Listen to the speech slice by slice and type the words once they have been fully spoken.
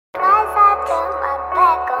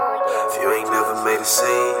made a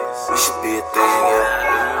scene, we should be a thing,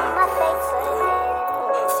 yeah.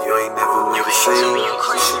 If you ain't never made a scene, we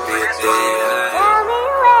should be a thing, yeah.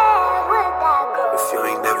 If you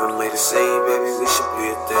ain't never made a scene, baby, we should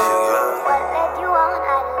be a thing, yeah.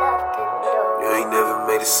 You ain't never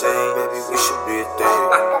made a scene, baby, we should be a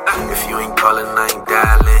thing. If you ain't calling, I ain't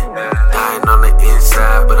dialing. Dying on the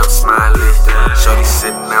inside, but I'm smiling. Shorty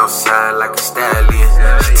sitting outside like a stallion.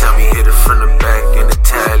 She tell me hit it from the back in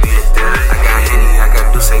Italian. I got Henny, I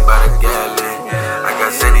got Duce by the gallon. I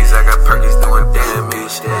got Zennies, I got Perkins doing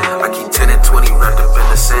damage. I keep 10 and 20 wrapped up in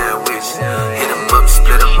a sandwich. Hit them up,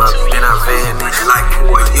 split them up, then I vanish. Like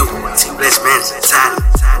who are you? T-Bless man's Italian.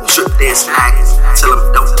 Trip dance lagging, tell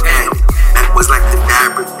them don't panic. Backwards like the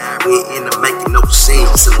fabric. We ain't into making no scene.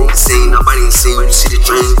 Salute the scene, nobody ain't seen you. See the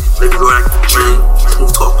dream, live go like the dream.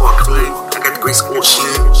 Move talk all clean. I got the grease for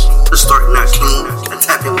sheen. The start not clean. I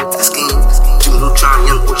tap in